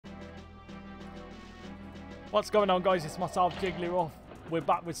What's going on, guys? It's myself, Jigglyruff. We're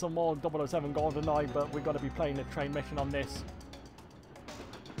back with some more 007 GoldenEye, but we're going to be playing a train mission on this.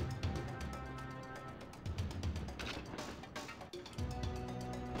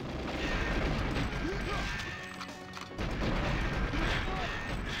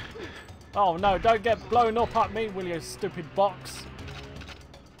 Oh no, don't get blown up at me, will you, stupid box?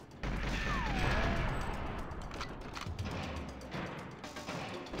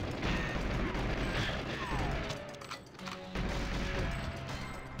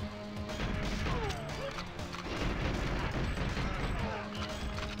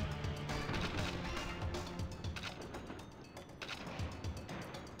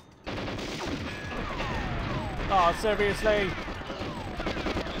 Oh, seriously?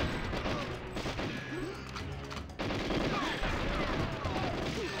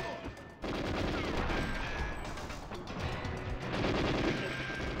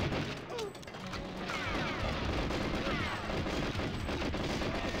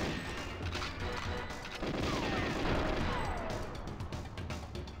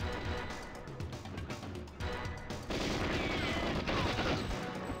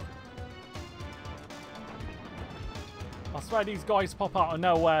 I swear these guys pop out of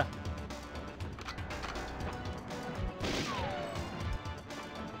nowhere.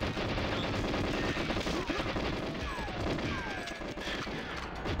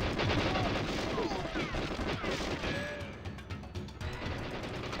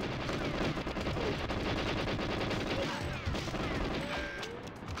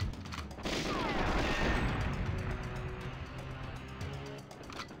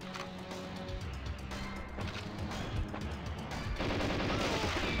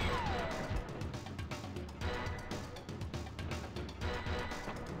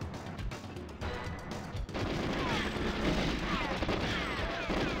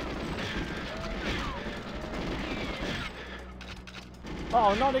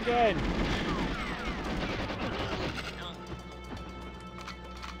 Oh, not again!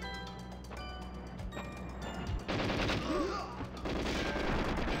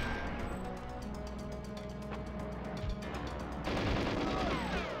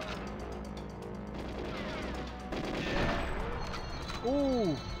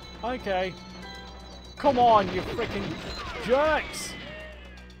 Ooh, okay. Come on, you freaking jerks!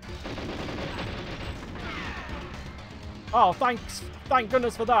 Oh, thanks. Thank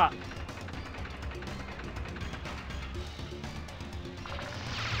goodness for that.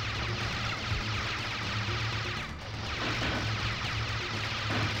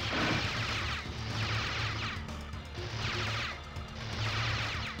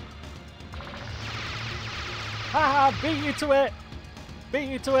 Haha, beat you to it. Beat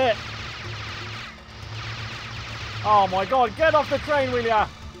you to it. Oh my god, get off the train, will ya?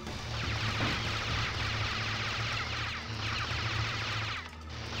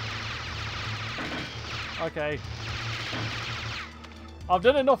 Okay. I've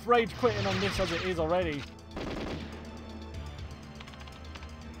done enough rage quitting on this as it is already.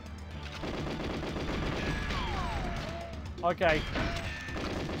 Okay.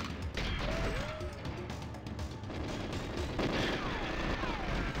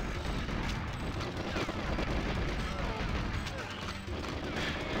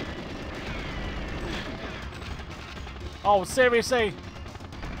 Oh, seriously?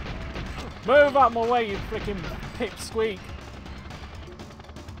 Move out my way, you freaking pipsqueak.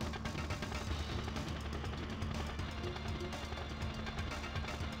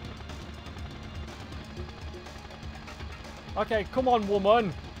 Okay, come on,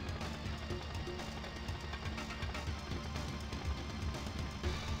 woman.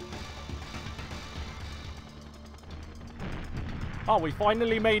 Oh, we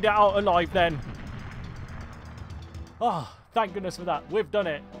finally made it out alive then. Oh, thank goodness for that. We've done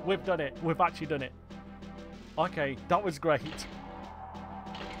it. We've done it. We've actually done it. Okay, that was great.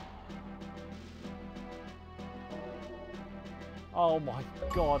 Oh my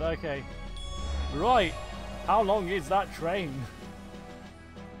god, okay. Right. How long is that train?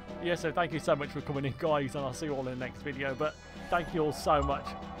 Yeah, so thank you so much for coming in, guys, and I'll see you all in the next video. But thank you all so much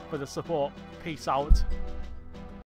for the support. Peace out.